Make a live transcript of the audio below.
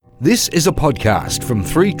This is a podcast from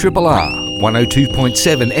 3RRR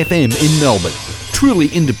 102.7 FM in Melbourne. Truly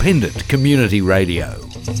independent community radio.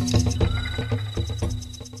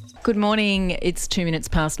 Good morning, it's 2 minutes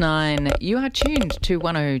past 9. You are tuned to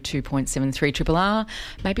 102.7 3RRR.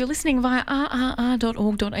 Maybe you're listening via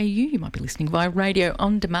rrr.org.au. You might be listening via radio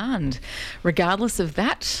on demand. Regardless of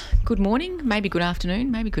that, good morning, maybe good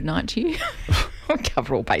afternoon, maybe good night to you. We'll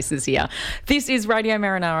cover all bases here. This is Radio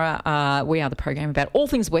Marinara. We are the program about all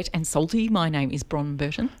things wet and salty. My name is Bron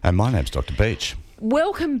Burton. And my name's Dr. Beach.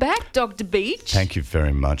 Welcome back, Dr. Beach. Thank you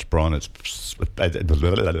very much, Bron. It's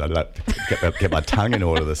get my tongue in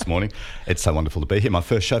order this morning. It's so wonderful to be here. My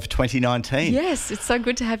first show for 2019. Yes, it's so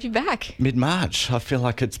good to have you back. Mid-March. I feel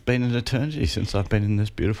like it's been an eternity since I've been in this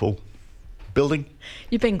beautiful building.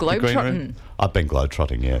 You've been globetrotting. I've been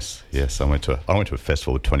globetrotting, yes. Yes, I went to a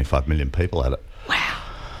festival with 25 million people at it. Wow.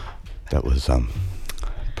 That was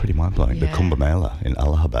pretty mind-blowing. Yeah. The Kumbh Mela in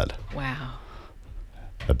Allahabad. Wow.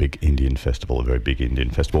 A big Indian festival, a very big Indian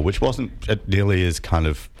festival, which wasn't nearly as kind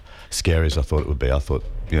of scary as I thought it would be. I thought,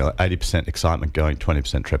 80% excitement going,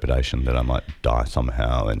 20% trepidation that I might die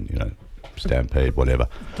somehow and, stampede, whatever.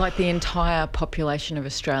 Like the entire population of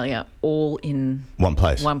Australia all in one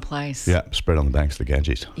place. Yeah, spread on the banks of the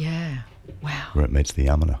Ganges. Yeah. Wow. Where it meets the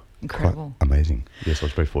Yamuna. Incredible. Quite amazing. Yes, I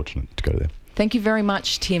was very fortunate to go there. Thank you very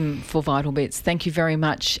much, Tim, for Vital Bits. Thank you very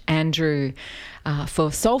much, Andrew,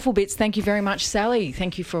 for Soulful Bits. Thank you very much, Sally.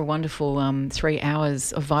 Thank you for a wonderful 3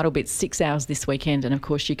 hours of Vital Bits, 6 hours this weekend. And, of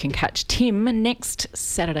course, you can catch Tim next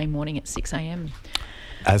Saturday morning at 6 a.m.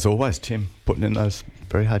 As always, Tim, putting in those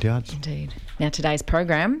very hard yards. Indeed. Now, today's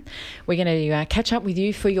program, we're going to catch up with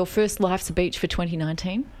you for your first Life's a Beach for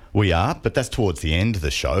 2019. We are, but that's towards the end of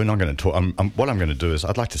the show. And I'm going to talk. What I'm going to do is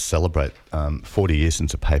I'd like to celebrate 40 years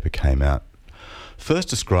since a paper came out. First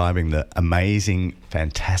describing the amazing,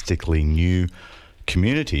 fantastically new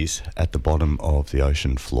communities at the bottom of the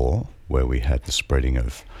ocean floor where we had the spreading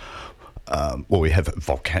of, we have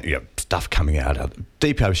volcanic stuff coming out of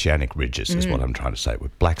deep oceanic ridges is what I'm trying to say,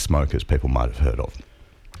 with black smoke, as people might have heard of.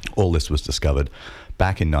 All this was discovered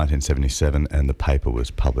back in 1977 and the paper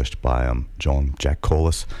was published by John Jack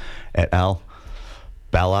Corliss et al.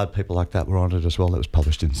 Ballard, people like that were on it as well. It was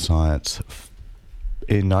published in Science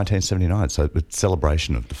in 1979, so with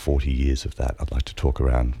celebration of the 40 years of that, I'd like to talk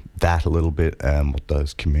around that a little bit and what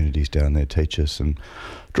those communities down there teach us and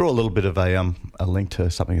draw a little bit of a link to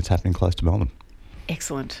something that's happening close to Melbourne.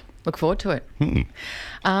 Excellent. Look forward to it.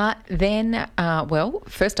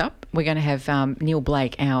 First up, we're going to have Neil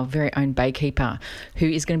Blake, our very own Baykeeper, who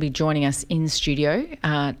is going to be joining us in studio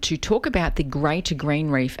to talk about the Greater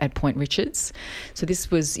Green Reef at Point Richards. So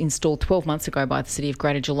this was installed 12 months ago by the City of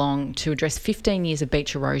Greater Geelong to address 15 years of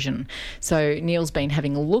beach erosion. So Neil's been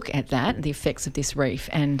having a look at that, the effects of this reef,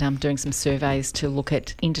 and doing some surveys to look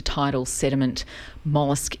at intertidal sediment,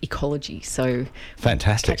 mollusc ecology. So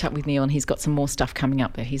fantastic. Catch up with Neil, and he's got some more stuff coming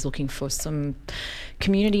up there. He's looking for some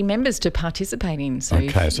community members to participate in. So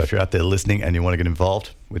if you're out there listening and you want to get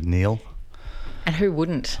involved with Neil. And who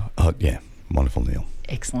wouldn't? Oh, yeah. Wonderful, Neil.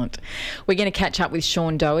 Excellent. We're going to catch up with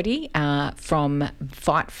Sean Doherty from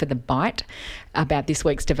Fight for the Bight about this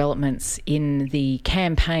week's developments in the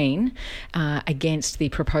campaign against the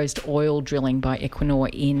proposed oil drilling by Equinor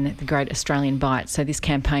in the Great Australian Bight. So this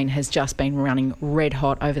campaign has just been running red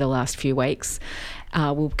hot over the last few weeks.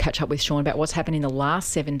 We'll catch up with Sean about what's happened in the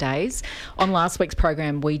last 7 days. On last week's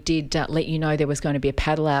program, we did let you know there was going to be a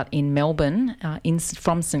paddle out in Melbourne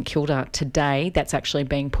from St Kilda today. That's actually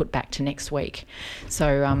being put back to next week. So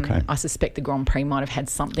I suspect the Grand Prix might have had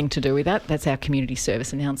something to do with that. That's our community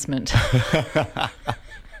service announcement.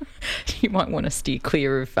 You might want to steer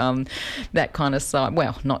clear of that kind of side.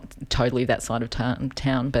 Well, not totally that side of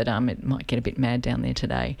town, but it might get a bit mad down there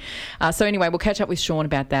today. So anyway, we'll catch up with Sean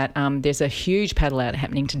about that. There's a huge paddle out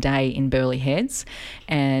happening today in Burleigh Heads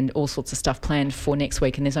and all sorts of stuff planned for next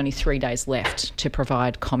week, and there's only 3 days left to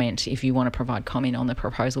provide comment if you want to provide comment on the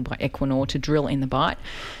proposal by Equinor to drill in the Bight.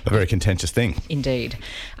 A very contentious thing. Indeed.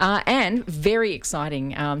 And very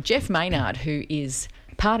exciting, Jeff Maynard, who is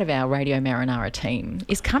part of our Radio Marinara team,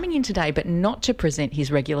 is coming in today, but not to present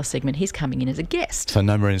his regular segment. He's coming in as a guest. So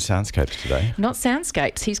no marine soundscapes today? Not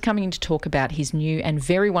soundscapes. He's coming in to talk about his new and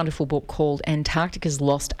very wonderful book called Antarcticas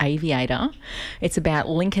Lost Aviator. It's about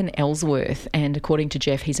Lincoln Ellsworth, and according to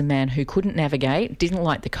Jeff, he's a man who couldn't navigate, didn't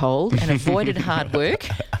like the cold, and avoided hard work.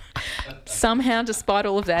 Somehow, despite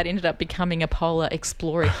all of that, ended up becoming a polar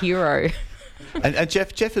explorer hero. And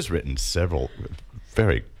Jeff has written several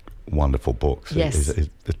very wonderful books. Yes. He's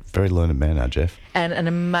a very learned man now, Jeff. And an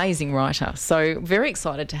amazing writer. So very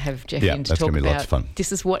excited to have Jeff in to that's talk gonna be about lots of fun.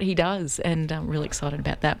 This is what he does, and I'm really excited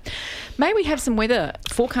about that. May we have some weather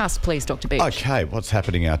forecast, please, Dr. Beach? Okay, what's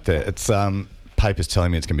happening out there? It's paper's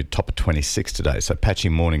telling me it's going to be top of 26 today, so patchy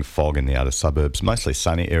morning fog in the outer suburbs, mostly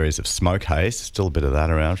sunny areas of smoke haze, still a bit of that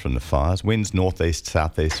around from the fires. Winds northeast,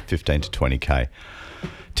 southeast, 15 to 20 k.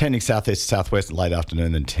 Tending southeast, southwest late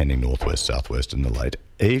afternoon, then tending northwest, southwest in the late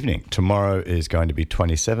evening. Tomorrow is going to be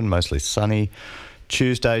 27, mostly sunny.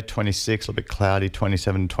 Tuesday, 26, a little bit cloudy,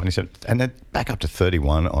 27, and then back up to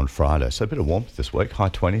 31 on Friday. So a bit of warmth this week, high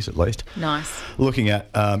 20s at least. Nice. Looking at,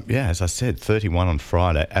 as I said, 31 on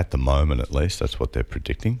Friday at the moment at least. That's what they're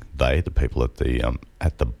predicting. The people at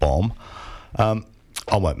the BOM.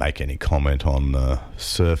 I won't make any comment on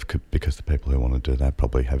surf because the people who want to do that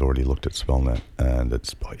probably have already looked at SwellNet. And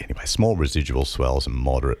it's, anyway, small residual swells and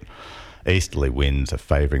moderate easterly winds are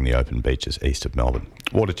favouring the open beaches east of Melbourne.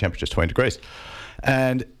 Water temperatures 20 degrees.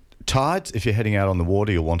 And tides, if you're heading out on the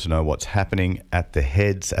water, you'll want to know what's happening at the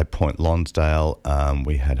heads at Point Lonsdale.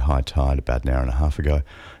 We had high tide about an hour and a half ago,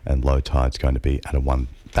 and low tide's going to be at about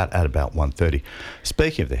 1:30.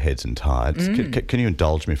 Speaking of the heads and tides, can you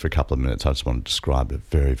indulge me for a couple of minutes? I just want to describe a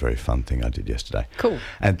very, very fun thing I did yesterday. Cool.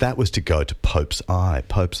 And that was to go to Pope's Eye.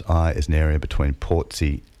 Pope's Eye is an area between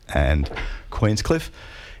Portsea and Queenscliff.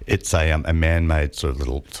 It's a man-made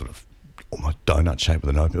almost donut shape with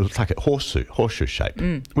an open. It looks like a horseshoe shape.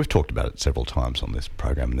 We've talked about it several times on this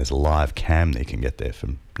program, and there's a live cam that you can get there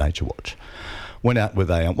from Nature Watch. Went out with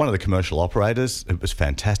one of the commercial operators. It was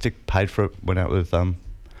fantastic. Paid for it. Went out with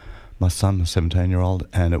my son, a 17-year-old,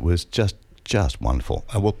 and it was just wonderful.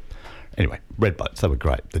 Anyway, red boats, they were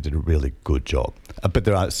great. They did a really good job. But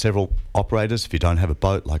there are several operators. If you don't have a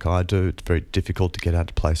boat like I do, it's very difficult to get out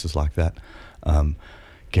to places like that.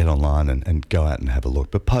 Get online and go out and have a look.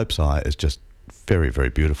 But Pope's Eye is just very, very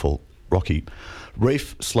beautiful. Rocky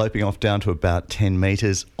reef sloping off down to about 10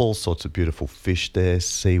 metres. All sorts of beautiful fish there,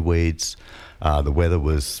 seaweeds. The weather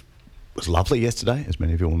was lovely yesterday, as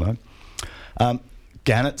many of you will know.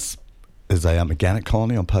 Gannets, there's a gannet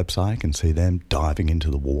colony on Pope's Eye. You can see them diving into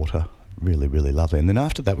the water. Really, really lovely. And then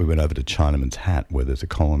after that, we went over to Chinaman's Hat, where there's a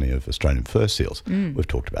colony of Australian fur seals. We've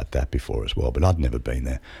talked about that before as well, but I'd never been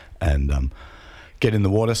there. And get in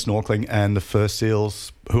the water, snorkeling, and the fur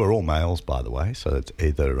seals, who are all males, by the way, so it's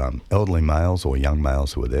either elderly males or young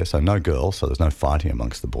males who are there, so no girls, so there's no fighting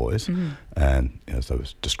amongst the boys. And as it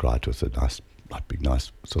was described to us, big,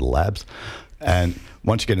 nice sort of labs. And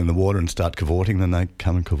once you get in the water and start cavorting, then they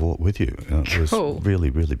come and cavort with you. It was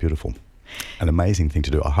really, really beautiful. An amazing thing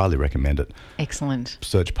to do. I highly recommend it. Excellent.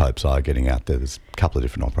 Search Pope's Eye, getting out there. There's a couple of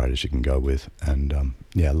different operators you can go with. And,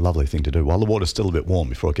 lovely thing to do while the water's still a bit warm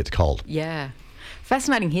before it gets cold. Yeah.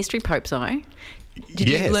 Fascinating history, Pope's Eye. Did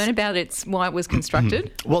you learn about why it was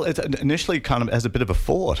constructed? Well, it's initially kind of as a bit of a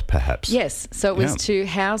fort, perhaps. Yes, so it was to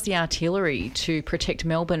house the artillery to protect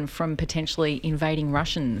Melbourne from potentially invading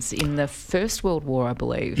Russians in the First World War, I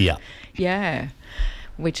believe. Yeah. Yeah,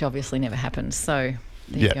 which obviously never happened, so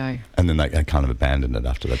there you go. And then they kind of abandoned it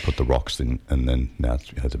after they put the rocks in, and then now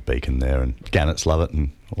there's a beacon there, and gannets love it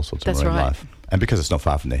and all sorts of marine life. And because it's not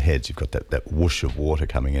far from their heads, you've got that whoosh of water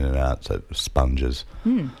coming in and out, so sponges,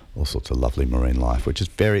 all sorts of lovely marine life, which is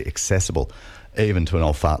very accessible, even to an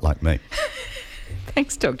old fart like me.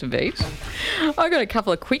 Thanks, Dr. Beach. I've got a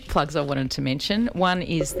couple of quick plugs I wanted to mention. One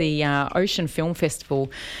is the Ocean Film Festival.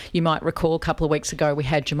 You might recall a couple of weeks ago we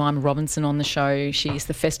had Jemima Robinson on the show. She's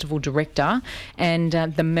the festival director, and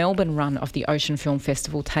the Melbourne run of the Ocean Film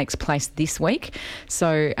Festival takes place this week.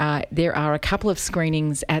 So there are a couple of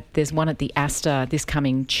screenings. There's one at the Astor this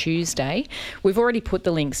coming Tuesday. We've already put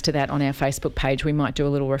the links to that on our Facebook page. We might do a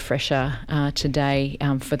little refresher today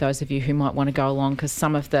for those of you who might want to go along, because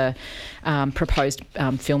some of the proposed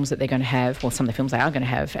films that they're going to have, or some of the films they are going to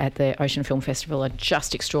have at the Ocean Film Festival, are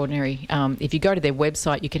just extraordinary. If you go to their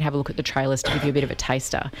website, you can have a look at the trailers to give you a bit of a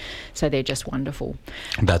taster. So they're just wonderful.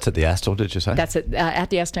 That's at the Astor, did you say? That's at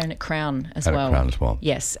the Astor and at Crown as well. At Crown as well.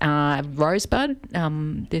 Yes. Rosebud,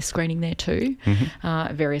 they're screening there too.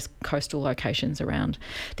 Various coastal locations around.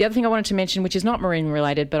 The other thing I wanted to mention, which is not marine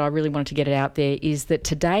related, but I really wanted to get it out there, is that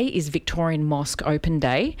today is Victorian Mosque Open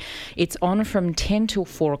Day. It's on from 10 till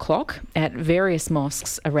 4 o'clock at various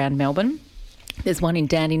mosques around Melbourne. There's one in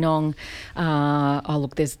Dandenong.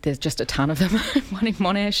 There's just a ton of them. One in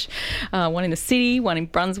Monash, one in the city, one in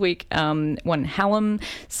Brunswick, one in Hallam.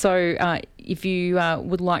 So if you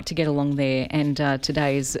would like to get along there, and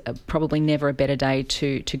today is probably never a better day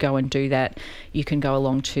to go and do that, you can go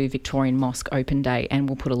along to Victorian Mosque Open Day, and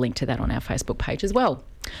we'll put a link to that on our Facebook page as well.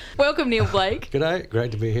 Welcome, Neil Blake. G'day,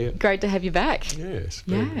 great to be here. Great to have you back. Yes.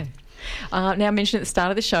 Yeah. Now, I mentioned at the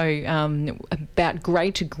start of the show about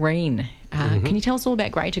grey to green. Can you tell us all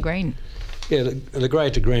about grey to green? Yeah, the Grey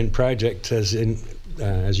to Green project, as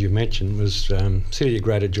you mentioned, was City of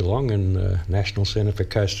Greater Geelong and the National Centre for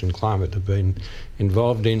Coast and Climate have been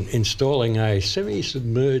involved in installing a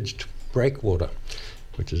semi-submerged breakwater,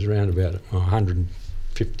 which is around about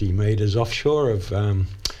 150 metres offshore of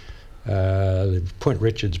Point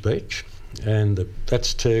Richards Beach, and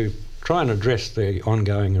that's to try and address the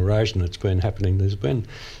ongoing erosion that's been happening. There's been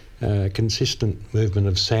consistent movement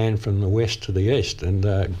of sand from the west to the east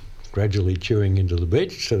and gradually chewing into the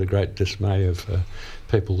beach to the great dismay of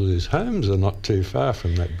people whose homes are not too far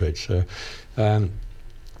from that beach. So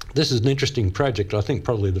this is an interesting project. I think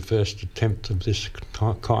probably the first attempt of this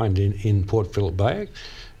kind in Port Phillip Bay,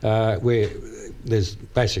 where there's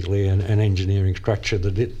basically an engineering structure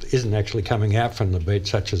that it isn't actually coming out from the beach,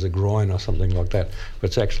 such as a groin or something like that,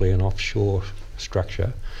 but it's actually an offshore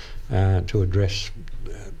structure to address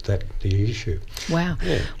the issue. Wow.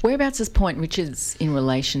 Yeah. Whereabouts is Point Richards in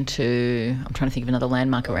relation to, I'm trying to think of another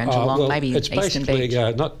landmark around Geelong, maybe it's Eastern basically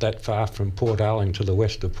Beach? Not that far from Port Arling, to the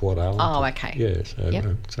west of Port Arling. Oh, okay. Yeah,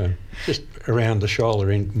 so just around the shoulder,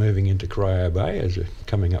 moving into Cryo Bay as you're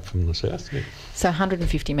coming up from the south. Yeah. So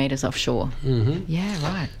 150 metres offshore. Mm-hmm. Yeah,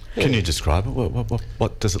 right. Can you describe it?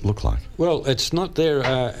 What does it look like? Well, it's not there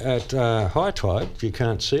at high tide. You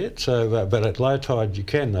can't see it. So, but at low tide you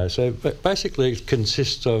can, though. So, basically, it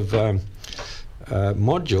consists of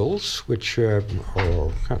modules, which are,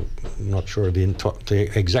 I'm not sure the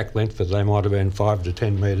exact length, but they might have been 5 to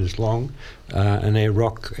 10 metres long, and they're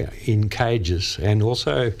rock in cages. And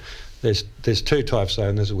also, there's two types, though,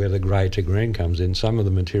 and this is where the grey to green comes in. Some of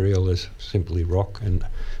the material is simply rock, and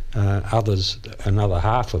others, another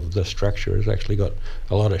half of the structure has actually got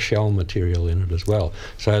a lot of shell material in it as well.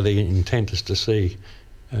 So the intent is to see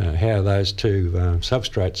how those two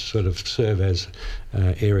substrates sort of serve as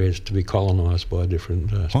areas to be colonised by different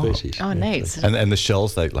species. Oh, neat. So, and the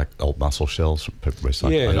shells, they like old mussel shells?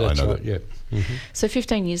 Yeah, that's right, yeah. Mm-hmm. So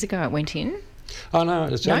 15 years ago it went in? Oh, no,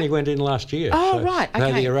 it only went in last year. Oh, so, right, okay.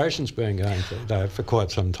 No, the erosion's been going for quite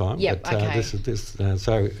some time. Yep, but, okay.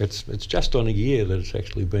 So it's just on a year that it's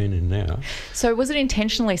actually been in now. So was it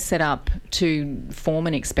intentionally set up to form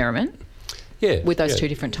an experiment? Yeah. With those two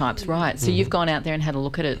different types, right. So you've gone out there and had a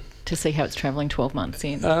look at it to see how it's travelling 12 months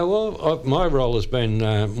in. My role has been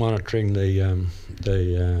monitoring the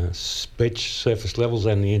beach surface levels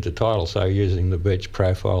and the intertidal, so using the beach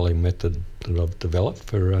profiling method that I've developed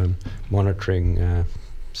for monitoring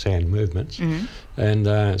sand movements. Mm-hmm. And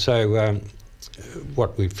there are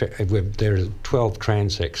 12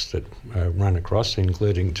 transects that run across,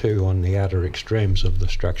 including 2 on the outer extremes of the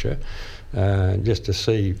structure, just to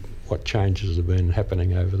see what changes have been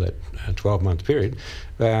happening over that 12-month period.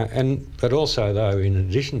 But also, though, in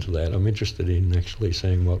addition to that, I'm interested in actually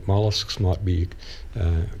seeing what molluscs might be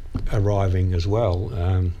arriving as well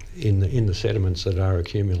in the sediments that are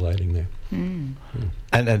accumulating there. Mm.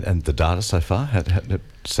 And the data so far, had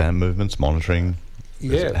sand movements, monitoring,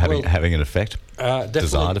 having an effect,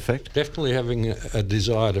 desired effect? Definitely having a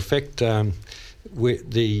desired effect. Certainly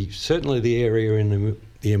the area in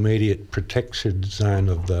the immediate protected zone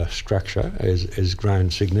of the structure has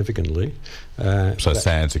grown significantly. So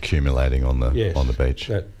sand's accumulating on the beach.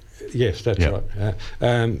 Yes, that's right.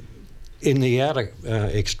 In the outer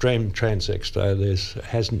extreme transects, though,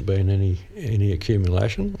 hasn't been any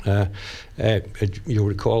accumulation. You'll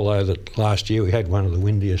recall, though, that last year we had one of the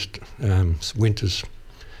windiest winters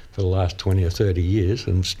for the last 20 or 30 years,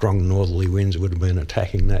 and strong northerly winds would have been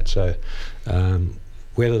attacking that. So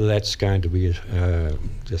whether that's going to be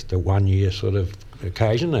just a one-year sort of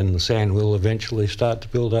occasion and the sand will eventually start to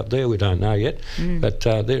build up there, we don't know yet. But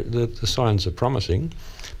the signs are promising.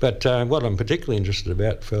 But what I'm particularly interested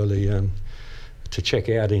about to check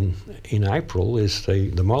out in April is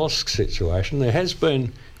the mollusc situation. There has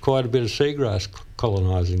been quite a bit of seagrass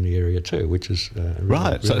colonising the area too, which is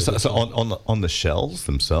right. So on the shells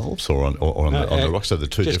themselves, or on the rocks, so the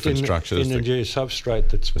two different structures. In the new substrate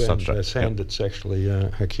that's been sand that's actually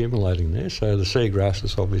accumulating there. So the seagrass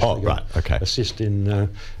is obviously assist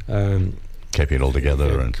in keeping it all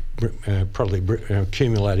together and probably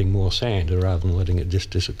accumulating more sand rather than letting it just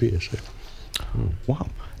disappear. So. Wow.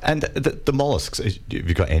 And the molluscs, have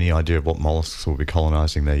you got any idea of what molluscs will be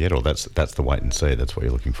colonising there yet, or that's the wait and see? That's what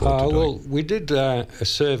you're looking forward to doing? Well, we did a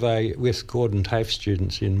survey with couldnt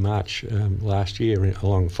students in March last year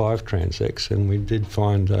along 5 transects, and we did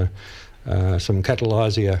find some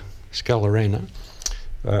Catalysia scalarina,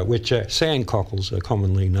 which sand cockles are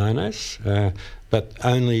commonly known as, but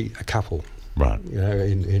only a couple. Right.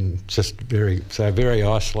 In just very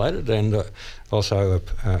isolated, and also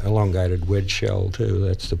a elongated wedge shell too.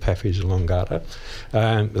 That's the Paphis elongata.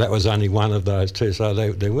 That was only one of those two, so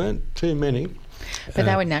there weren't too many. But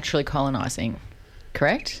they were naturally colonising,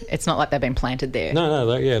 correct? It's not like they've been planted there. No,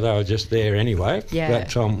 they were just there anyway. Yeah.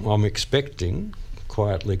 But I'm expecting,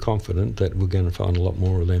 quietly confident, that we're going to find a lot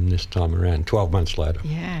more of them this time around, 12 months later.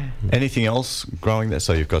 Yeah. Anything else growing there?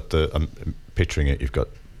 So you've got I'm picturing it, you've got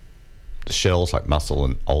the shells like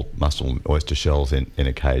old mussel and oyster shells in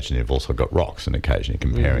a cage, and you've also got rocks in a cage, and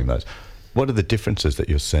you're comparing those. What are the differences that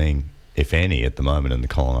you're seeing, if any, at the moment in the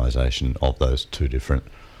colonisation of those two different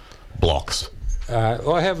blocks?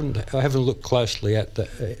 I haven't looked closely at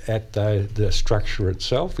the structure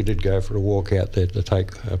itself. We did go for a walk out there to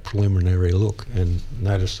take a preliminary look and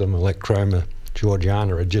noticed some Electroma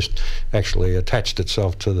georgiana had just actually attached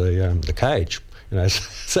itself to the cage.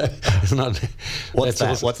 So it's not. What's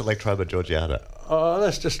that? What's Electroma georgiana? Oh,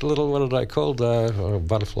 that's just a little, what are they called? A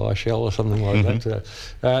butterfly shell or something like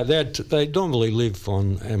that. They normally live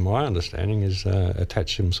on, and my understanding is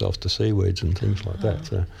attach themselves to seaweeds and things like that.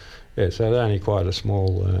 So they're only quite a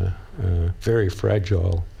small, very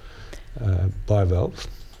fragile bivalve.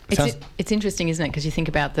 It's interesting, isn't it? Because you think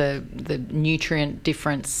about the nutrient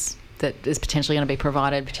difference that is potentially going to be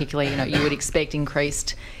provided, particularly, you would expect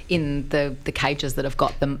increased in the cages that have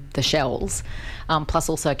got the shells, plus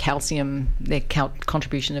also calcium, their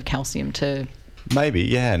contribution of calcium to... Maybe,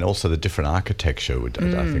 yeah, and also the different architecture I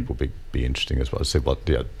think will be interesting as well. See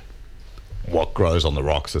what grows on the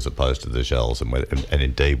rocks as opposed to the shells, and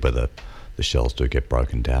indeed whether the shells do get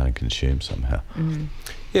broken down and consumed somehow.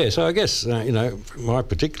 Yeah, so I guess, my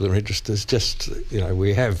particular interest is just,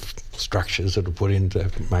 we have structures that are put in to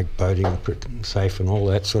make boating safe and all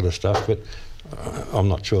that sort of stuff, but I'm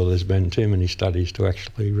not sure there's been too many studies to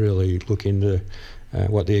actually really look into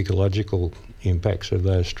what the ecological impacts of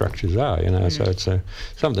those structures are, So it's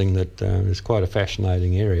something that is quite a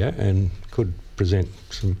fascinating area and could present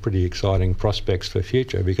some pretty exciting prospects for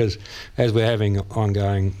future, because as we're having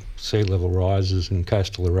ongoing sea level rises and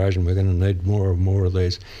coastal erosion, we're going to need more and more of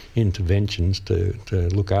these interventions to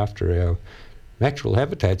look after our natural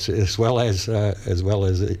habitats as well as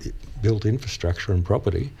built infrastructure and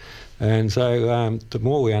property. And so the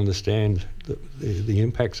more we understand the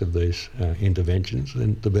impacts of these interventions,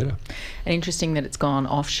 then the better. And interesting that it's gone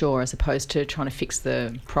offshore as opposed to trying to fix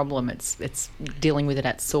the problem. It's dealing with it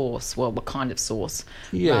at source. Well, what kind of source,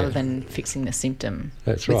 rather than fixing the symptom.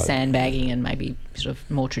 That's with right. Sandbagging and maybe sort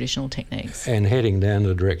of more traditional techniques. And heading down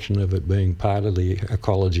the direction of it being part of the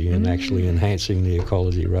ecology and actually enhancing the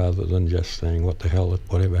ecology rather than just saying what the hell,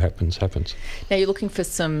 whatever happens, happens. Now you're looking for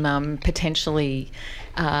some potential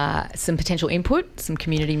input, some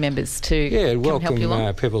community members to welcome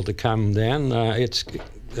people to come down. It's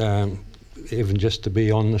even just to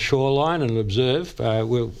be on the shoreline and observe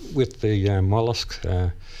with the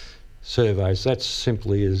mollusc surveys. That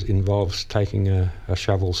simply involves taking a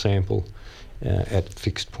shovel sample at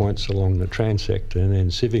fixed points along the transect and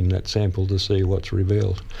then sieving that sample to see what's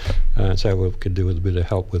revealed. So we could do with a bit of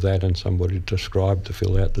help with that and somebody to scribe to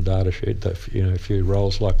fill out the data sheet. A few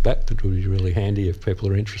roles like that would be really handy if people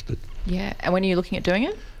are interested. Yeah, and when are you looking at doing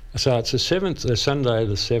it? So it's Sunday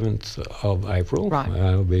the 7th of April. Right.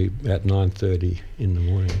 It'll be at 9:30 in the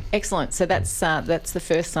morning. Excellent. So that's the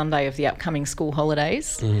first Sunday of the upcoming school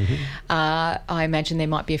holidays. Mm-hmm. I imagine there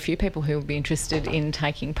might be a few people who will be interested in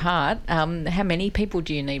taking part. How many people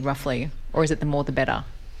do you need roughly? Or is it the more the better?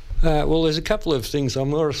 Well, there's a couple of things.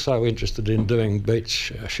 I'm also interested in doing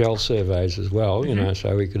beach shell surveys as well,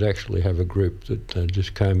 so we could actually have a group that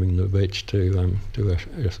just combing the beach to do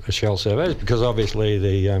a shell survey, because obviously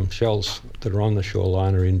the shells that are on the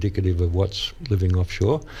shoreline are indicative of what's living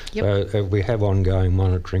offshore. Yep. So we have ongoing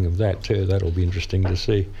monitoring of that too. That'll be interesting to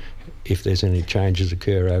see if there's any changes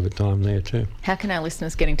occur over time there too. How can our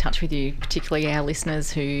listeners get in touch with you, particularly our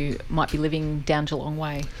listeners who might be living down Geelong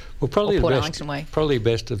Way? Well, probably or Port Arlington Way. Probably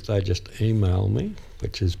best if they just email me,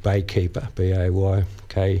 which is Baykeeper, BAYKEEPER,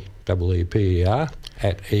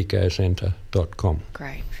 @ecocentre.com.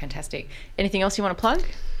 Great, fantastic. Anything else you want to plug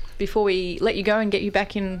before we let you go and get you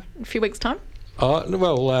back in a few weeks' time?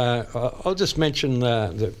 I'll just mention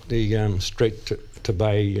the street to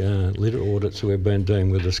bay litter audits we've been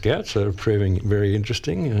doing with the Scouts are proving very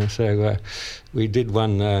interesting. So we did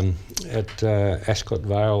one at Ascot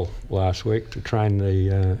Vale last week to train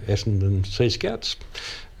the Essendon Sea Scouts,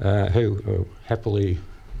 who happily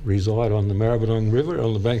reside on the Maribyrnong River,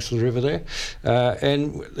 on the banks of the river there.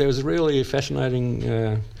 And there was a really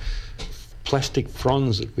fascinating plastic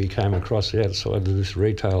fronds that we came across outside of this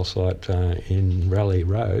retail site in Raleigh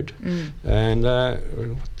Road, and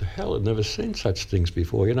what the hell, I'd never seen such things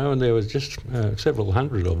before, and there was just several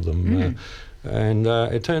hundred of them. And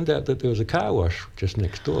it turned out that there was a car wash just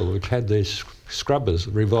next door which had these scrubbers,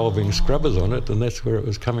 revolving scrubbers on it, and that's where it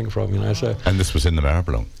was coming from, So. And this was in the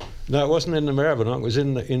Maribyrnong? No, it wasn't in the Maribyrnong. It was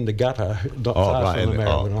in the gutter, not far from the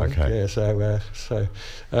Maribyrnong. Okay. Yeah, so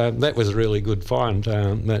that was a really good find.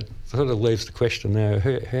 That sort of leaves the question now: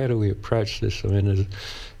 how do we approach this? I mean,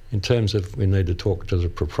 in terms of we need to talk to the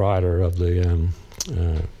proprietor of the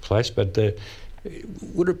place, but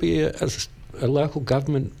would it be a local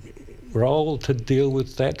government role to deal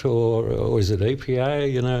with that, or is it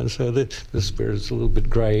EPA? So there's a little bit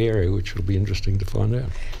grey area, which will be interesting to find out.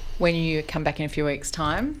 When you come back in a few weeks'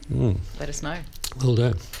 time, let us know. Will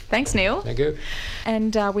do. Thanks, Neil. Thank you.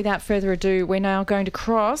 And without further ado, we're now going to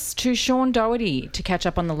cross to Sean Doherty to catch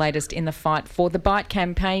up on the latest in the fight for the Bight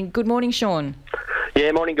campaign. Good morning, Sean.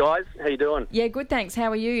 Yeah, morning, guys. How you doing? Yeah, good, thanks.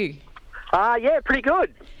 How are you? Yeah, pretty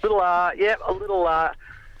good. A little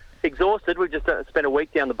exhausted. We've just spent a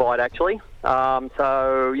week down the Bight, actually.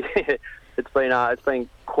 So yeah, it's been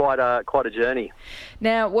quite a journey.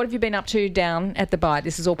 Now, what have you been up to down at the Bight?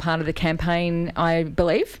 This is all part of the campaign, I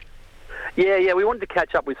believe. Yeah. We wanted to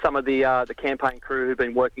catch up with some of the campaign crew who've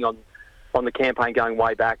been working on the campaign going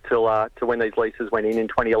way back to when these leases went in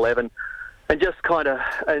 2011, and just kind of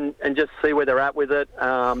and just see where they're at with it.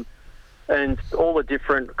 And all the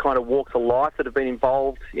different kind of walks of life that have been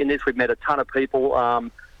involved in this. We've met a ton of people.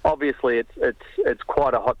 Obviously, it's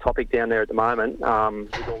quite a hot topic down there at the moment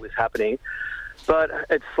with all this happening. But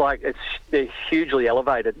they're hugely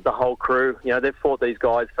elevated, the whole crew. They've fought these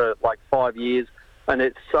guys for like 5 years, and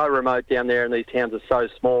it's so remote down there, and these towns are so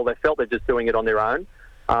small. They felt they're just doing it on their own,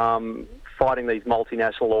 fighting these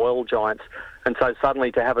multinational oil giants. And so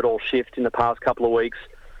suddenly to have it all shift in the past couple of weeks,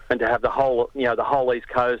 and to have the whole East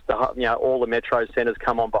Coast, all the metro centres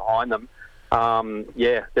come on behind them,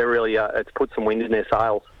 they're really it's put some wind in their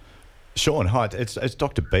sails. Sean, hi, it's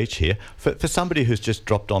Dr. Beach here. For somebody who's just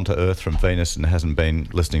dropped onto Earth from Venus and hasn't been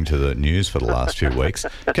listening to the news for the last few weeks,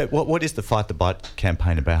 okay, what is the Fight the Bight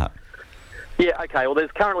campaign about? Yeah, okay, well,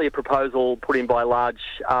 there's currently a proposal put in by a large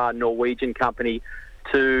Norwegian company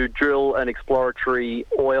to drill an exploratory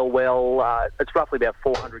oil well. It's roughly about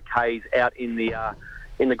 400 k's out in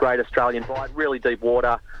the Great Australian Bight, really deep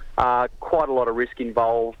water. Quite a lot of risk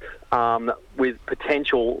involved with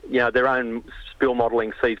potential, their own spill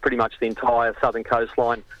modelling sees pretty much the entire southern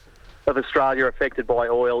coastline of Australia affected by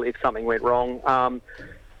oil if something went wrong.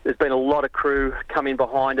 There's been a lot of crew come in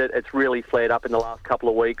behind it. It's really flared up in the last couple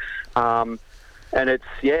of weeks. And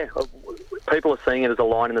people are seeing it as a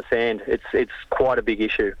line in the sand. It's quite a big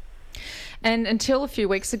issue. And until a few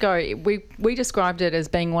weeks ago, we described it as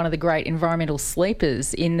being one of the great environmental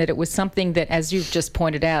sleepers, in that it was something that, as you've just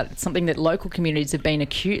pointed out, something that local communities have been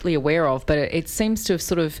acutely aware of, but it seems to have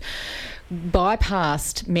sort of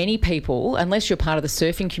bypassed many people, unless you're part of the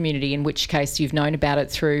surfing community, in which case you've known about it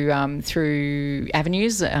through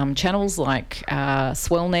avenues, channels like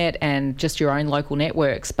Swellnet and just your own local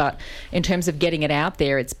networks. But in terms of getting it out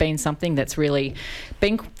there, it's been something that's really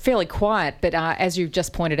been fairly quiet. But as you've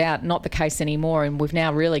just pointed out, not the case anymore, and we've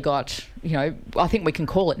now really got, I think we can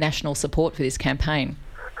call it national support for this campaign.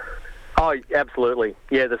 Oh, absolutely.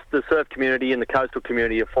 Yeah, the surf community and the coastal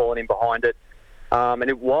community have fallen in behind it. And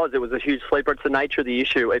it was a huge sleeper. It's the nature of the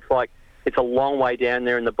issue. It's a long way down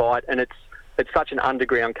there in the Bight, and it's such an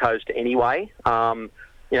underground coast anyway.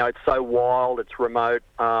 It's so wild, it's remote,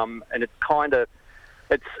 and it's kind of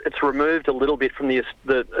it's removed a little bit from the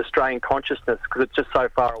Australian consciousness because it's just so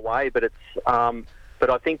far away. But but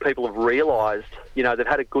I think people have realised, they've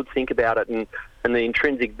had a good think about it and the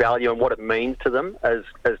intrinsic value and what it means to them as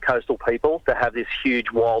coastal people to have this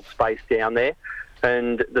huge wild space down there.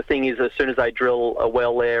 And the thing is, as soon as they drill a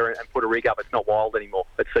well there and put a rig up, it's not wild anymore.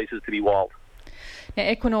 It ceases to be wild. Now,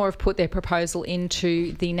 Equinor have put their proposal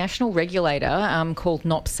into the national regulator called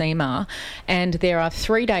NOPSEMA, and there are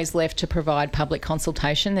 3 days left to provide public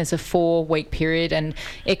consultation. There's a 4-week period, and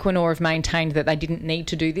Equinor have maintained that they didn't need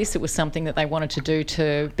to do this. It was something that they wanted to do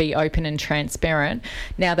to be open and transparent.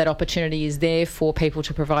 Now that opportunity is there for people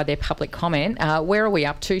to provide their public comment. Where are we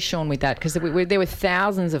up to, Sean, with that? Because there were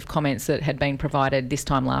thousands of comments that had been provided this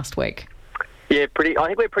time last week. Yeah,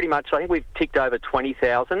 I think we've ticked over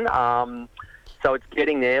 20,000. So it's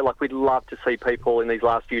getting there. We'd love to see people in these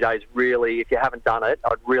last few days, really, if you haven't done it,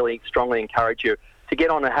 I'd really strongly encourage you to get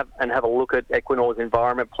on and have a look at Equinor's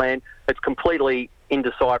environment plan. It's completely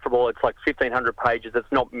indecipherable. It's like 1,500 pages.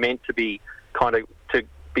 It's not meant to be to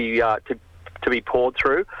be poured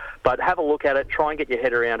through. But have a look at it, try and get your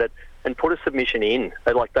head around it, and put a submission in.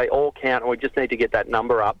 Like, they all count, and we just need to get that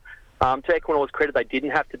number up. To Equinor's credit, they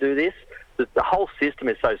didn't have to do this. The whole system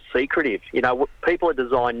is so secretive. You know, people are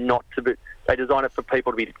designed not to be. They design it for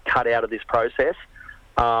people to be cut out of this process.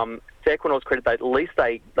 To Equinor's credit,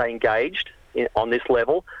 they engaged on this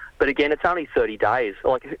level. But again, it's only 30 days.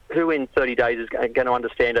 Like, who in 30 days is going to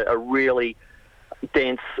understand a really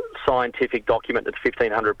dense scientific document that's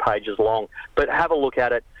 1,500 pages long? But have a look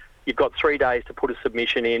at it. You've got 3 days to put a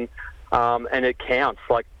submission in, and it counts.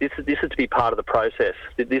 Like, this is to be part of the process.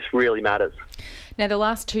 This really matters. Now, the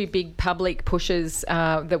last two big public pushes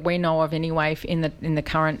that we know of anyway in the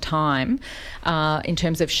current time, in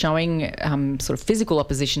terms of showing sort of physical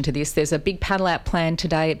opposition to this, there's a big paddle out plan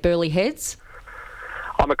today at Burleigh Heads.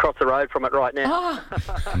 I'm across the road from it right now.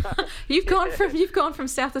 Oh, you've gone from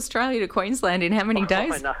South Australia to Queensland in how many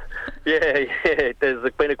days? I know. Yeah.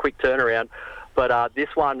 There's been a quick turnaround, but this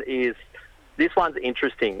one's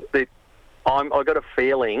interesting. I've got a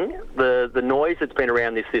feeling the noise that's been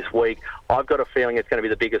around this week, I've got a feeling it's going to be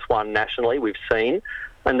the biggest one nationally we've seen.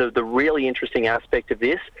 And the really interesting aspect of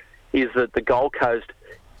this is that the Gold Coast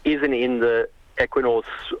isn't in the Equinor's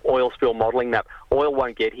oil spill modelling map. Oil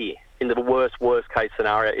won't get here. In the worst case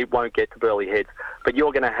scenario, it won't get to Burleigh Heads. But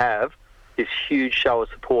you're going to have this huge show of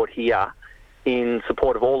support here in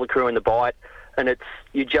support of all the crew in the Bight. And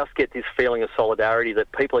you just get this feeling of solidarity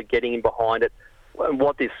that people are getting in behind it. And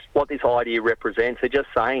what this idea represents, they're just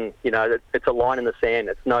saying, you know, that it's a line in the sand.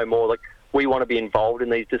 It's no more like we want to be involved in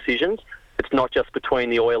these decisions. It's not just between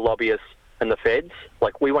the oil lobbyists and the feds.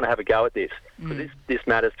 Like, we want to have a go at this. This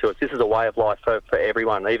matters to us. This is a way of life for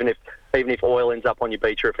everyone. Even if oil ends up on your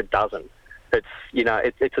beach or if it doesn't, it's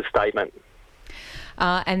a statement.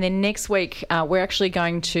 And then next week, we're actually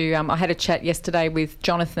going to... I had a chat yesterday with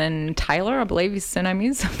Jonathan Taylor, I believe his surname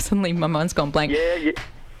is. Suddenly my mind's gone blank.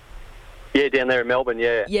 Yeah, down there in Melbourne,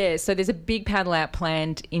 yeah. Yeah, so there's a big paddle out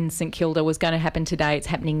planned in St Kilda. Was going to happen today. It's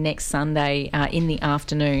happening next Sunday in the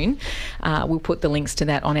afternoon. We'll put the links to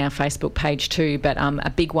that on our Facebook page too, but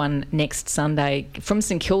a big one next Sunday from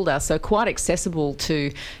St Kilda, so quite accessible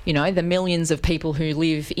to, you know, the millions of people who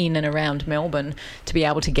live in and around Melbourne to be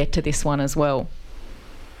able to get to this one as well.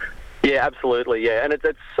 Yeah, absolutely, yeah. And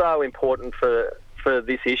it's so important for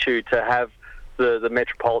this issue to have the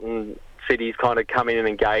metropolitan cities kind of come in and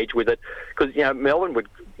engage with it, because, you know,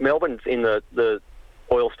 Melbourne's in the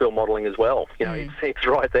oil spill modelling as well. You know, it's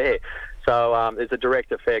right there. So there's a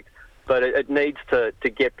direct effect, but it needs to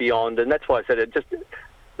get beyond, and that's why I said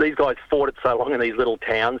these guys fought it so long in these little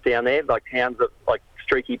towns down there, like towns that like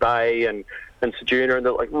Streaky Bay and Ceduna, and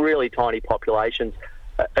they're like really tiny populations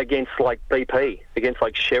against like BP, against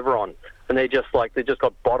like Chevron, and they've just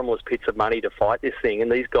got bottomless pits of money to fight this thing,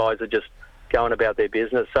 and these guys are just going about their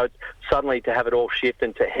business. So suddenly to have it all shift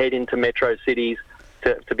and to head into metro cities,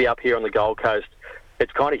 to be up here on the Gold Coast,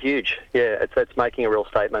 it's kind of huge. Yeah, it's making a real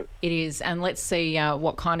statement. It is, and let's see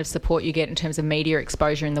what kind of support you get in terms of media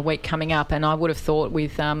exposure in the week coming up. And I would have thought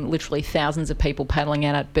with literally thousands of people paddling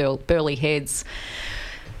out at Burleigh Heads,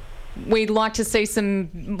 we'd like to see some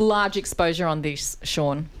large exposure on this,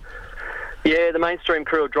 Sean. Yeah, the mainstream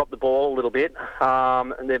crew have dropped the ball a little bit,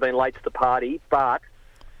 and they've been late to the party, but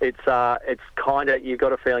it's kind of, you've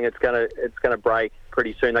got a feeling it's gonna break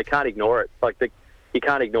pretty soon. They can't ignore it. Like you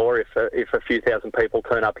can't ignore if a few thousand people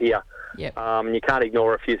turn up here. Yep. You can't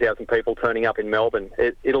ignore a few thousand people turning up in Melbourne.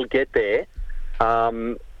 It'll get there,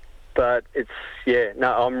 but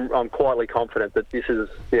I'm quietly confident that this is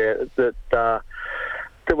that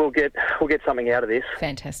we'll get something out of this.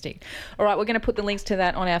 Fantastic. All right, we're going to put the links to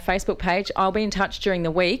that on our Facebook page. I'll be in touch during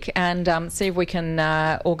the week and see if we can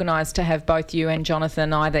organise to have both you and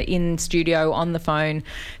Jonathan either in studio, on the phone,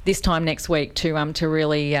 this time next week to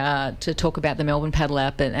really to talk about the Melbourne Paddle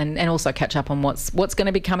Out and also catch up on what's going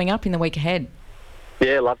to be coming up in the week ahead.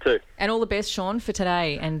 Yeah, love to. And all the best, Sean, for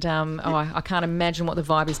today. And I can't imagine what the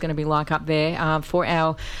vibe is going to be like up there. For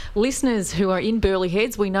our listeners who are in Burleigh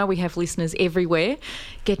Heads, we know we have listeners everywhere.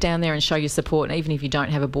 Get down there and show your support. And even if you don't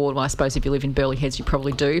have a board, well, I suppose if you live in Burleigh Heads, you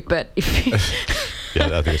probably do. But if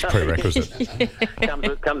yeah, I think it's prerequisite.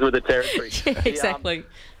 Yeah. Comes with the territory. Yeah, exactly.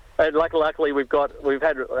 And luckily, we've had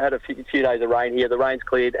a few days of rain here. The rain's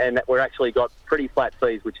cleared, and we're actually got pretty flat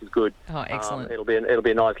seas, which is good. Oh, excellent! It'll be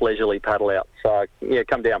a nice leisurely paddle out. So yeah,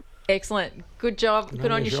 come down. Excellent, good job,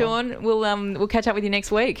 good on you, Sean. We'll catch up with you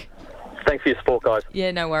next week. Thanks for your support, guys.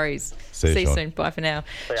 Yeah, no worries. See you soon. Bye for now.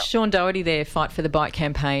 Sean Doherty there, Fight for the Bight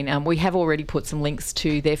campaign. We have already put some links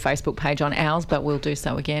to their Facebook page on ours, but we'll do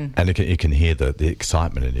so again. And you can hear the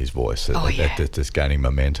excitement in his voice. Yeah. It's gaining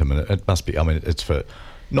momentum, and it must be. I mean, it's for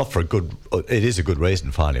Not for a good... It is a good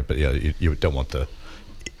reason, finally, but you don't want the...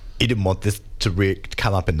 You didn't want this to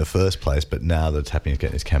come up in the first place, but now that it's happening,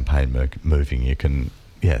 getting this campaign moving, you can...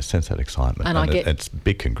 sense that excitement. And it's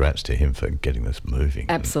big congrats to him for getting this moving.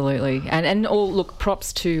 Absolutely. And all, look,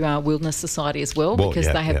 props to Wilderness Society as well, because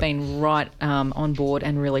they have been right on board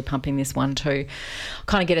and really pumping this one too.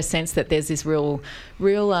 Kind of get a sense that there's this real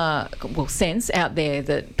sense out there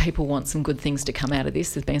that people want some good things to come out of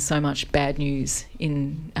this. There's been so much bad news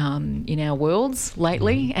in our worlds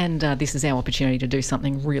lately, and this is our opportunity to do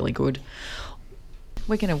something really good.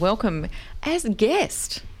 We're going to welcome, as a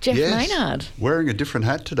guest, Jeff Maynard. Wearing a different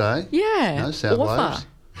hat today. Yeah. No sound waves.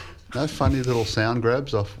 No funny little sound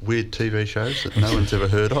grabs off weird TV shows that no one's ever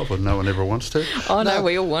heard of or no one ever wants to. Oh, no,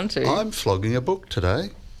 we all want to. I'm flogging a book today.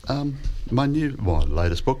 My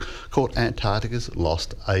latest book called Antarcticas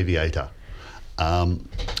Lost Aviator.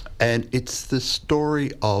 And it's the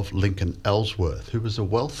story of Lincoln Ellsworth, who was a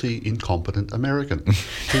wealthy, incompetent American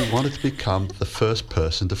who wanted to become the first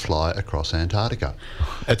person to fly across Antarctica.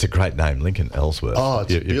 That's a great name, Lincoln Ellsworth. Oh,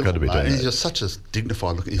 it's You've got to be doing He's just such a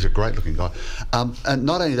dignified looking... He's a great-looking guy. And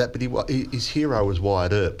not only that, but his hero was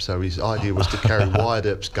Wyatt Earp, so his idea was to carry Wyatt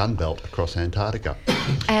Earp's gun belt across Antarctica.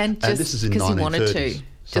 And this is in 1930s. He wanted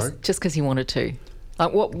to. Just because he wanted to.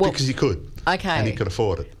 Like what? Because he could. Okay. And he could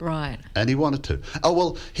afford it. Right. And he wanted to. Oh,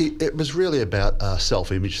 well, it was really about a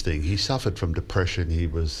self-image thing. He suffered from depression. He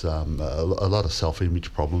was a lot of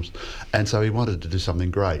self-image problems. And so he wanted to do something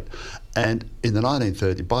great. And by the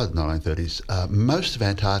 1930s, most of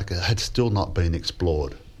Antarctica had still not been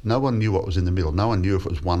explored. No one knew what was in the middle. No one knew if it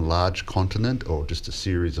was one large continent or just a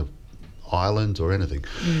series of islands or anything.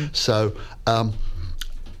 So...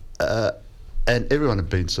 and everyone had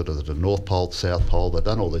been sort of at the North Pole, the South Pole, they'd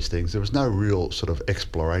done all these things. There was no real sort of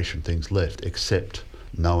exploration things left except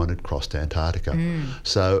no one had crossed Antarctica.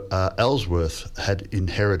 So Ellsworth had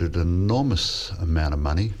inherited an enormous amount of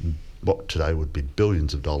money, what today would be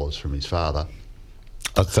billions of dollars from his father.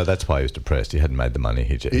 Oh, so that's why he was depressed. He hadn't made the money.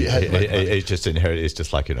 He just inherited. It's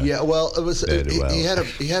just like, Yeah, well, it was.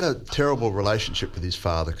 He had a terrible relationship with his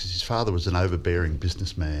father because his father was an overbearing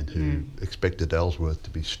businessman who expected Ellsworth to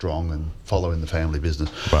be strong and follow in the family business.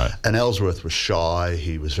 Right. And Ellsworth was shy.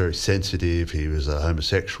 He was very sensitive. He was a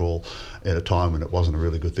homosexual at a time when it wasn't a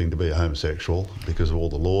really good thing to be a homosexual because of all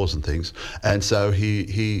the laws and things. And so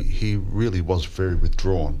he really was very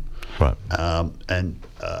withdrawn. Right.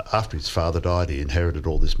 After his father died, he inherited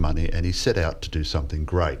all this money and he set out to do something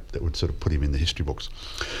great that would sort of put him in the history books.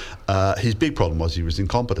 His big problem was he was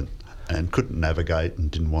incompetent and couldn't navigate and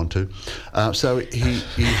didn't want to. So he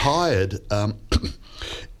hired...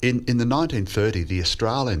 In the 1930s, the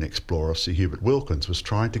Australian explorer Sir Hubert Wilkins was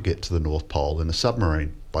trying to get to the North Pole in a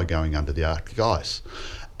submarine by going under the Arctic ice.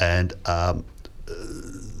 And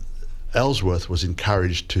Ellsworth was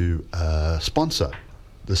encouraged to sponsor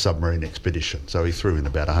the submarine expedition. So he threw in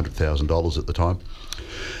about $100,000 at the time.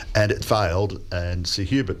 And it failed, and Sir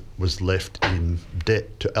Hubert was left in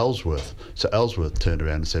debt to Ellsworth. So Ellsworth turned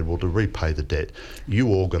around and said, well, to repay the debt, you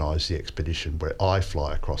organise the expedition where I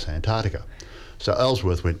fly across Antarctica. So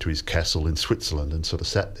Ellsworth went to his castle in Switzerland and sort of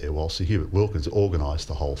sat there while Sir Hubert Wilkins organised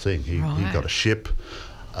the whole thing. He got a ship,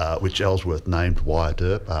 which Ellsworth named Wyatt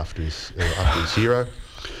Earp after his hero.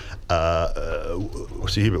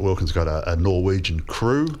 Sir Hubert Wilkins got a Norwegian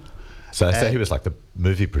crew. So he was like the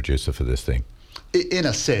movie producer for this thing. In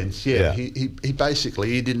a sense, yeah. He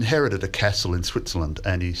basically, he'd inherited a castle in Switzerland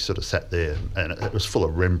and he sort of sat there and it was full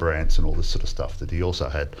of Rembrandts and all this sort of stuff that he also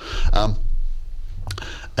had.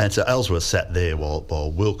 And so Ellsworth sat there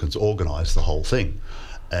while Wilkins organised the whole thing.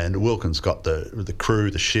 And Wilkins got the crew,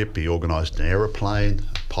 the ship, he organised an aeroplane,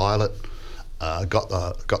 a pilot, got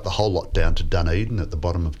the whole lot down to Dunedin at the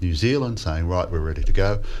bottom of New Zealand, saying, right, we're ready to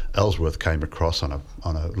go. Ellsworth came across on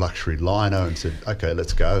a luxury liner and said, okay,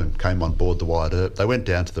 let's go, and came on board the Wyatt Earp. They went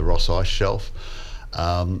down to the Ross Ice Shelf,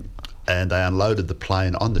 and they unloaded the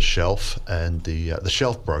plane on the shelf, and the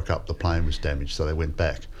shelf broke up, the plane was damaged, so they went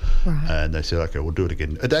back. Right. And they said, okay, we'll do it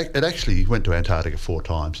again. It actually went to Antarctica 4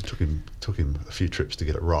 times. It took him a few trips to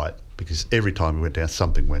get it right, because every time he went down,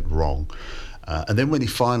 something went wrong. And then when he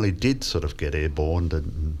finally did sort of get airborne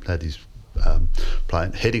and had his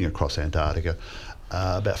plane heading across Antarctica,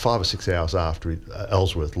 about 5 or 6 hours after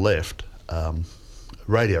Ellsworth left,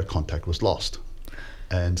 radio contact was lost.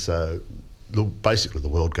 And so basically the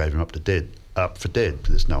world gave him up for dead.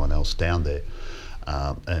 There's no one else down there.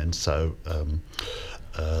 And so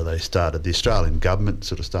the Australian government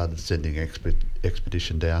sort of started sending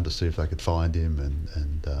expedition down to see if they could find him,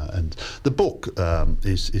 and the book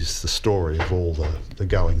is the story of all the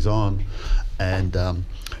goings on, and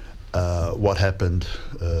what happened,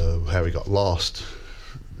 how he got lost,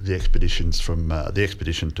 the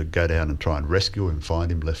expedition to go down and try and rescue him,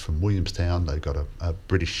 find him, left from Williamstown. They got a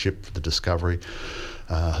British ship for the Discovery,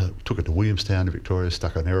 took it to Williamstown in Victoria,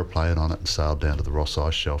 stuck an aeroplane on it and sailed down to the Ross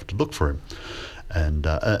Ice Shelf to look for him. And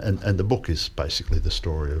the book is basically the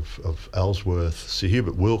story of Ellsworth, Sir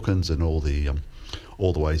Hubert Wilkins, and all the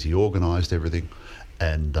ways he organised everything,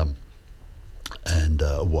 and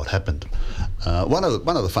what happened. One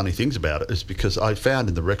of the funny things about it is because I found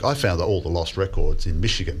all the lost records in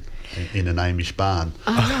Michigan in an Amish barn.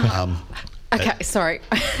 Okay, sorry.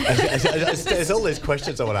 There's all these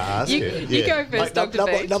questions I want to ask you. You go first, Dr.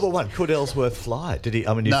 Beach. Number one, could Ellsworth fly? Did he?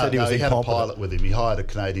 I mean, you said he was had a incompetent. pilot with him. He hired a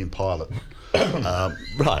Canadian pilot.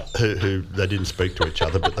 Right. Who they didn't speak to each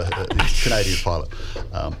other, but the Canadian pilot.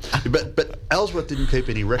 But Ellsworth didn't keep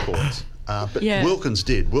any records. But Wilkins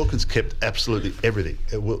did. Wilkins kept absolutely everything.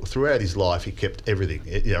 Throughout his life, he kept everything,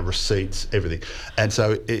 receipts, everything. And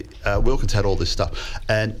so Wilkins had all this stuff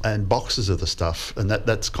and boxes of the stuff, and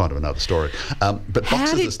that's kind of another story. But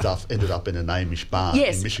boxes of the stuff ended up in an Amish barn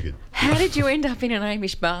in Michigan. How did you end up in an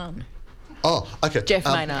Amish barn? Oh, okay. Jeff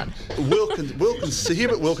Maynard. Sir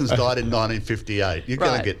Hubert Wilkins died in 1958. You're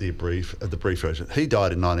going to get the brief version. He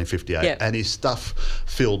died in 1958, and his stuff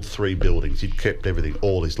filled 3 buildings. He'd kept everything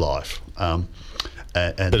all his life. And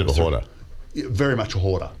bit of a hoarder. Very much a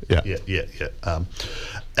hoarder. Yeah.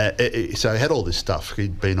 So he had all this stuff.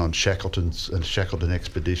 He'd been on Shackleton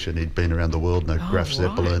expedition. He'd been around the world in a Graf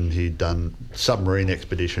Zeppelin. He'd done submarine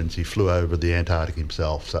expeditions. He flew over the Antarctic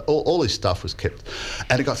himself. So all his stuff was kept,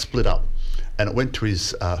 and it got split up. And it went to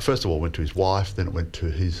his first of all went to his wife. Then it went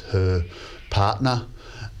to her partner.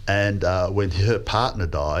 And when her partner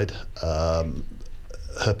died,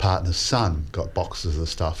 her partner's son got boxes of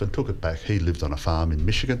stuff and took it back. He lived on a farm in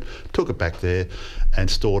Michigan. Took it back there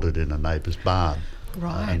and stored it in a neighbour's barn.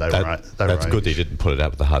 Right. And that's good he didn't put it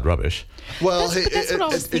out with the hard rubbish. Well, that's what I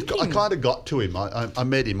was thinking. I kind of got to him. I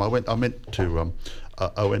met him. I went to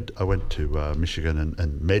Michigan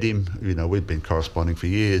and met him. We'd been corresponding for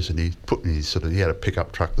years, and he had a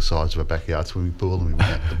pickup truck the size of a backyard swimming pool, and we went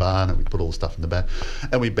out to the barn and we put all the stuff in the back,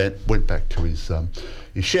 and we went back to his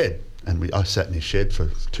shed. And I sat in his shed for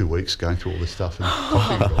 2 weeks going through all this stuff and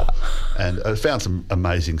copying it all, and I found some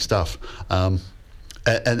amazing stuff.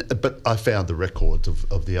 But I found the records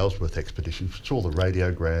of the Ellsworth expedition. It's all the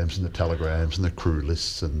radiograms and the telegrams and the crew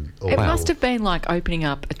lists and all. It must have been like opening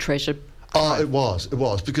up a treasure. Oh, it was,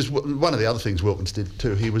 because one of the other things Wilkins did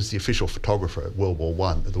too, he was the official photographer at World War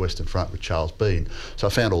I at the Western Front with Charles Bean. So I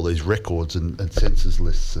found all these records and census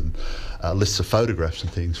lists and lists of photographs and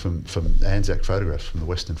things from Anzac photographs from the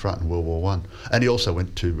Western Front in World War I. And he also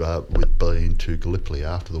went with Bean to Gallipoli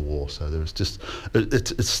after the war. So there was just,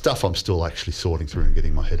 it's stuff I'm still actually sorting through and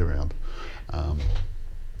getting my head around.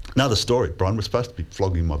 Another story, Brian. We're supposed to be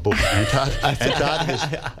flogging my book,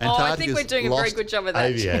 Antarcticas I think we're doing a very good job of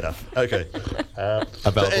that. Aviator. Okay.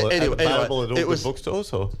 Available at all the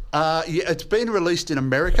bookstores, or? It's been released in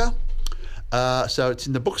America. So it's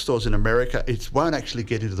in the bookstores in America. It won't actually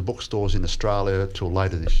get into the bookstores in Australia till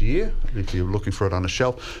later this year if you're looking for it on a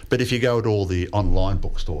shelf. But if you go to all the online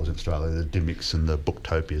bookstores in Australia, the Dimics and the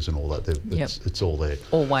Booktopias and all that, it's all there.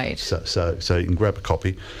 Or wait. So you can grab a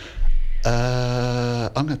copy.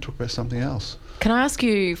 I'm going to talk about something else. Can I ask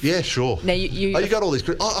you? Yeah, sure. Now you got all these.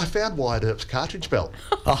 I found Wyatt Earp's cartridge belt.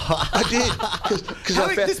 I did.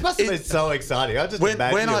 This must have been so exciting. I just when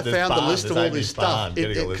I found the list of all this stuff,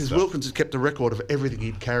 because Wilkins had kept a record of everything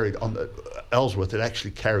he'd carried on the Ellsworth had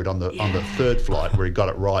actually carried on the third flight where he got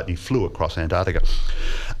it right and he flew across Antarctica.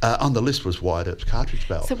 On the list was Wyatt Earp's cartridge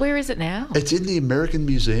belt. So where is it now? It's in the American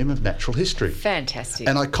Museum of Natural History. Fantastic.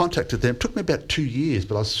 And I contacted them. It took me about 2 years,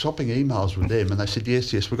 but I was swapping emails with them, and they said,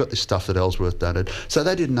 yes, we've got this stuff that Ellsworth done. So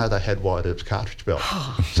they didn't know they had Wyatt Earp's cartridge belt.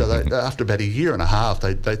 So after about a year and a half,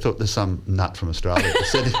 they thought there's some nut from Australia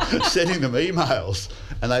sending them emails.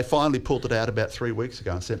 And they finally pulled it out about 3 weeks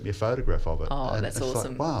ago and sent me a photograph of it. Oh, and that's it's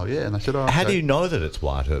awesome. Like, wow, yeah. And I said, How do you know that it's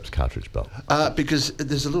Wyatt Earp's cartridge belt? Because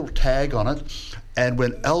there's a little tag on it. And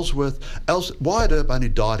when Wyatt Earp only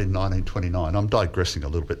died in 1929. I'm digressing a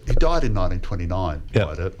little bit. He died in 1929,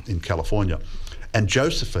 Wyatt Earp, in California. And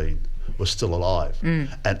Josephine was still alive.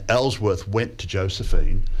 And Ellsworth went to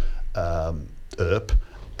Josephine Earp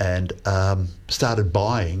and started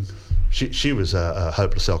buying. She was a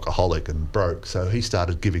hopeless alcoholic and broke, so he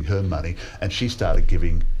started giving her money, and she started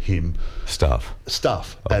giving him stuff.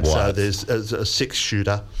 And so there's a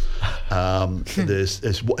 6-shooter.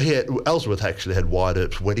 Ellsworth actually had Wyatt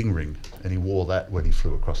Earp's wedding ring, and he wore that when he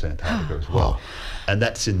flew across Antarctica as well. And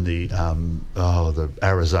that's in the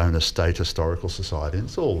Arizona State Historical Society, and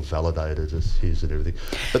it's all validated as his and everything.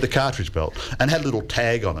 But the cartridge belt, and had a little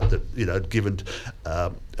tag on it that given.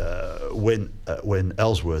 when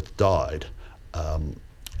Ellsworth died,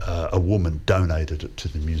 a woman donated it to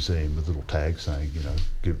the museum with a little tag saying,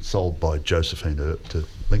 sold by Josephine Earp to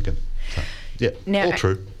Lincoln. So, yeah, now, all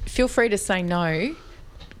true. Feel free to say no.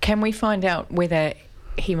 Can we find out whether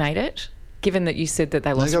he made it? Given that you said that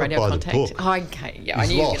they lost radio contact. Okay, yeah, I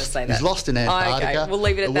knew you were going to say that. He's lost in Antarctica. Okay, we'll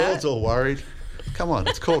leave it at that. The world's all worried. Come on,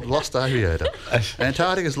 it's called Lost Aviator.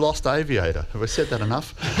 Antarctica's Lost Aviator. Have I said that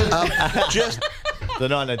enough? Just the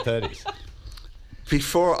 1930s.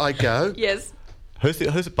 Before I go... Yes. Who's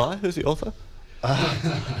it by? Who's the author?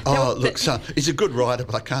 Look, son, he's a good writer,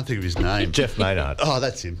 but I can't think of his name. Jeff Maynard. Oh,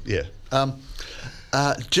 that's him, yeah.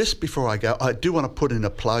 Just before I go, I do want to put in a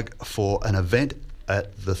plug for an event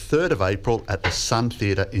at the 3rd of April at the Sun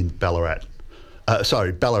Theatre in Ballarat.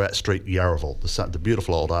 Ballarat Street, Yarraville, the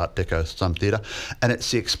beautiful old Art Deco Sun Theatre. And it's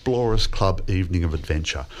the Explorers Club Evening of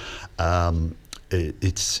Adventure.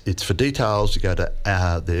 It's for details, you go to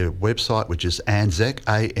their website, which is ANZEC,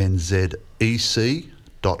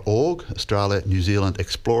 ANZEC.org, Australia New Zealand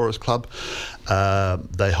Explorers Club.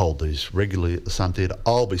 They hold these regularly at the Sun Theatre.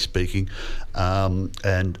 I'll be speaking,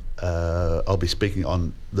 and I'll be speaking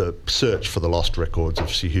on the search for the lost records of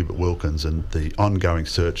Sir Hubert Wilkins and the ongoing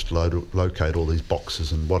search to locate all these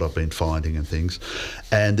boxes and what I've been finding and things.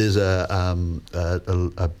 And there's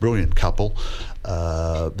a brilliant couple,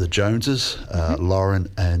 the Joneses, Lauren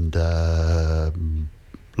and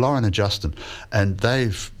Justin, and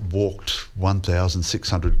they've walked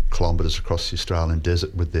 1,600 kilometres across the Australian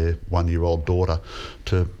desert with their 1-year-old daughter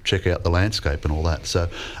to check out the landscape and all that. So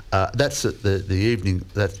that's at the evening.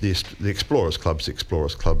 That's the Explorers Club's the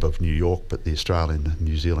Explorers Club of New York, but the Australian and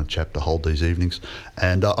New Zealand chapter hold these evenings,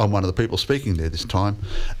 and I'm one of the people speaking there this time.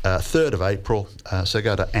 3rd of April. So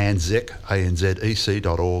go to ANZEC,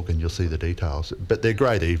 ANZEC.org, and you'll see the details. But they're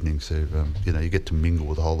great evenings. So, you get to mingle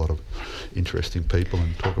with a whole lot of interesting people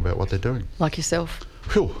and talk about what they're doing. Like yourself.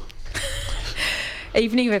 Whew.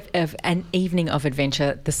 Evening of an evening of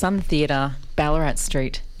adventure, the Sun Theatre, Ballarat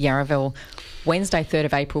Street, Yarraville, Wednesday 3rd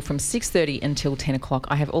of April from 6:30 until 10 o'clock.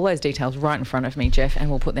 I have all those details right in front of me, Jeff, and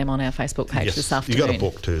we'll put them on our Facebook page this afternoon. You got a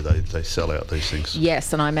book too. They sell out these things.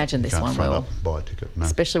 Yes, and I imagine this one will. Buy a ticket. No.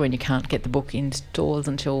 Especially when you can't get the book in stores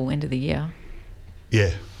until end of the year.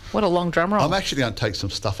 Yeah. What a long drum roll. I'm actually going to take some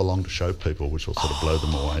stuff along to show people, which will sort of blow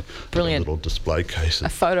them away. Brilliant. A little display case. A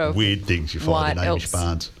photo of weird things you find in Amish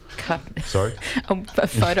barns. Sorry? A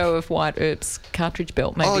photo of White Earp's cartridge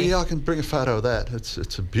belt, maybe. Oh, yeah, I can bring a photo of that.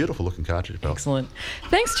 It's a beautiful looking cartridge belt. Excellent.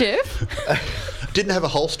 Thanks, Jeff. Didn't have a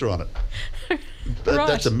holster on it. Right.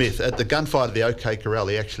 That's a myth. At the gunfight of the OK Corral,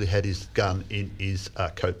 he actually had his gun in his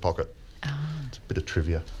coat pocket. It's a bit of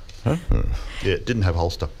trivia. Yeah, it didn't have a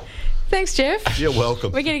holster. Thanks, Jeff. You're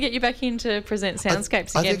welcome. We're going to get you back in to present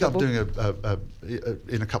Soundscapes again. I think I'm doing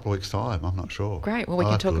in a couple of weeks' time. I'm not sure. Great. Well, we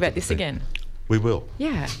can talk about this again. We will.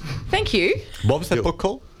 Yeah. Thank you. What was that book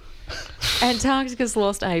called? Antarcticas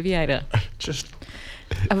Lost Aviator. Just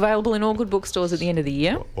available in all good bookstores at the end of the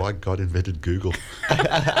year. Why God invented Google.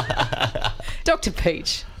 Dr.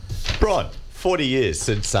 Peach. Brian, 40 years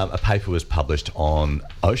since a paper was published on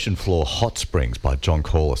ocean floor hot springs by John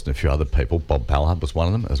Corliss and a few other people. Bob Ballard was one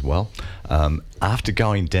of them as well. After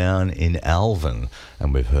going down in Alvin,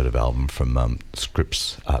 and we've heard of Alvin from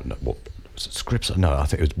Scripps, I think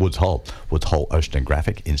it was Woods Hole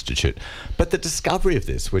Oceanographic Institute. But the discovery of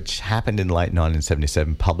this, which happened in late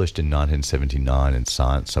 1977, published in 1979 in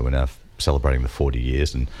Science, so we're now celebrating the 40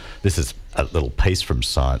 years, and this is a little piece from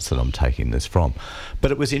Science that I'm taking this from.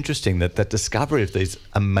 But it was interesting that discovery of these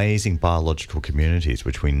amazing biological communities,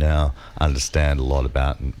 which we now understand a lot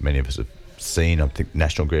about, and many of us have seen, I think,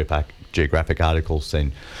 National Geographic articles,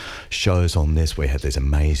 seen shows on this. We had these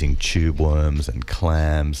amazing tube worms and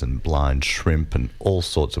clams and blind shrimp and all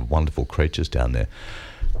sorts of wonderful creatures down there.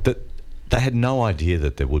 That they had no idea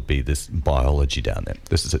that there would be this biology down there.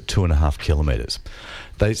 This is at 2.5 kilometres.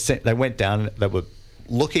 They went down. They were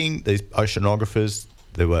looking. These oceanographers.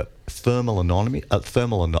 There were thermal anomalies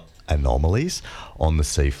on the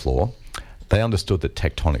seafloor. They understood that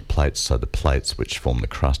tectonic plates, so the plates which form the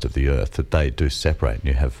crust of the Earth, that they do separate, and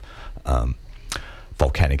you have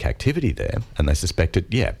volcanic activity there, and they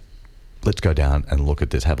suspected, let's go down and look at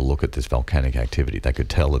this, have a look at this volcanic activity. They could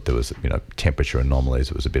tell that there was, temperature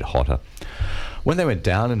anomalies, it was a bit hotter. When they went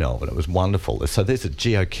down in Alvin, it was wonderful. So these are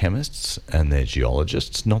geochemists and they're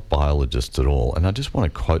geologists, not biologists at all. And I just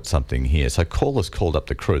want to quote something here. So Corliss called up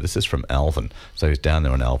the crew. This is from Alvin. So he's down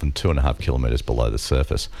there in Alvin, 2.5 kilometres below the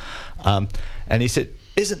surface. And he said,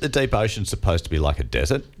 isn't the deep ocean supposed to be like a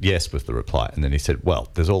desert? Yes, was the reply. And then he said, well,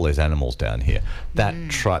 there's all these animals down here.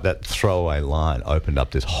 That throwaway line opened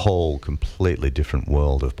up this whole completely different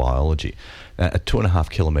world of biology. Now, at 2.5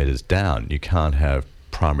 kilometres down, you can't have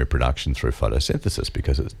primary production through photosynthesis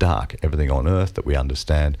because it's dark. Everything on Earth that we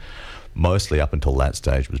understand, mostly up until that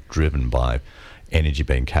stage, was driven by energy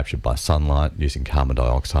being captured by sunlight, using carbon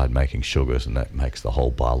dioxide, making sugars, and that makes the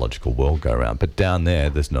whole biological world go around. But down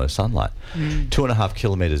there's no sunlight. 2.5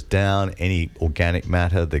 kilometres down, any organic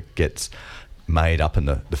matter that gets made up in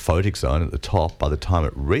the photic zone at the top, by the time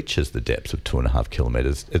it reaches the depths of 2.5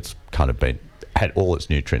 kilometres, it's kind of had all its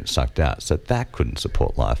nutrients sucked out. So that couldn't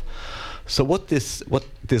support life. So what this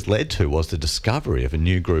led to was the discovery of a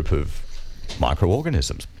new group of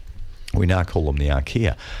microorganisms. We now call them the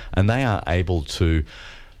archaea, and they are able to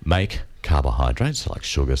make carbohydrates like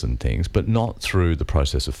sugars and things, but not through the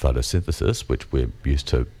process of photosynthesis, which we're used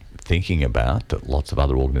to thinking about that lots of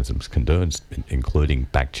other organisms can do, including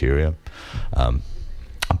bacteria.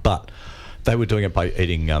 But they were doing it by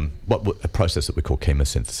eating a process that we call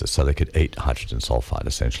chemosynthesis. So they could eat hydrogen sulfide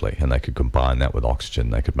essentially, and they could combine that with oxygen.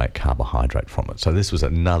 They could make carbohydrate from it. So this was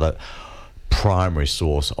another primary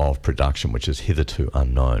source of production, which is hitherto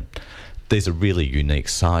unknown. These are really unique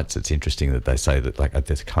sites. It's interesting that they say that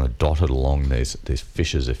they're kind of dotted along these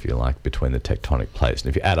fissures, if you like, between the tectonic plates. And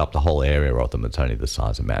if you add up the whole area of them, it's only the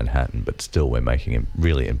size of Manhattan, but still we're making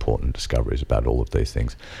really important discoveries about all of these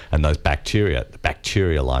things. And those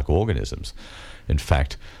bacteria-like organisms, in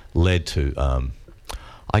fact, led to,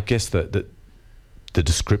 I guess, the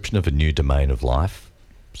description of a new domain of life.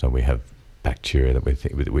 So we have bacteria that we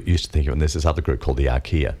used to think of, and there's this other group called the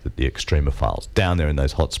archaea, the extremophiles. Down there in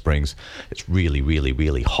those hot springs, it's really, really,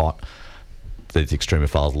 really hot. These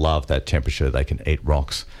extremophiles love that temperature. They can eat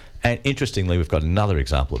rocks. And interestingly, we've got another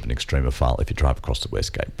example of an extremophile. If you drive across the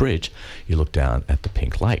Westgate Bridge, you look down at the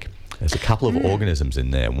Pink Lake. There's a couple of organisms in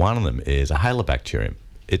there. One of them is a halobacterium.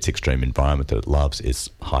 Its extreme environment that it loves is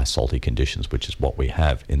high salty conditions, which is what we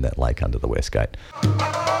have in that lake under the Westgate.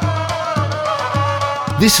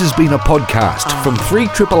 This has been a podcast from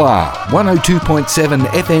 3RRR 102.7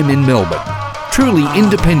 FM in Melbourne. Truly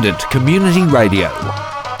independent community radio.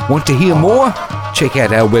 Want to hear more? Check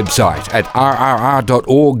out our website at rrr.org.au.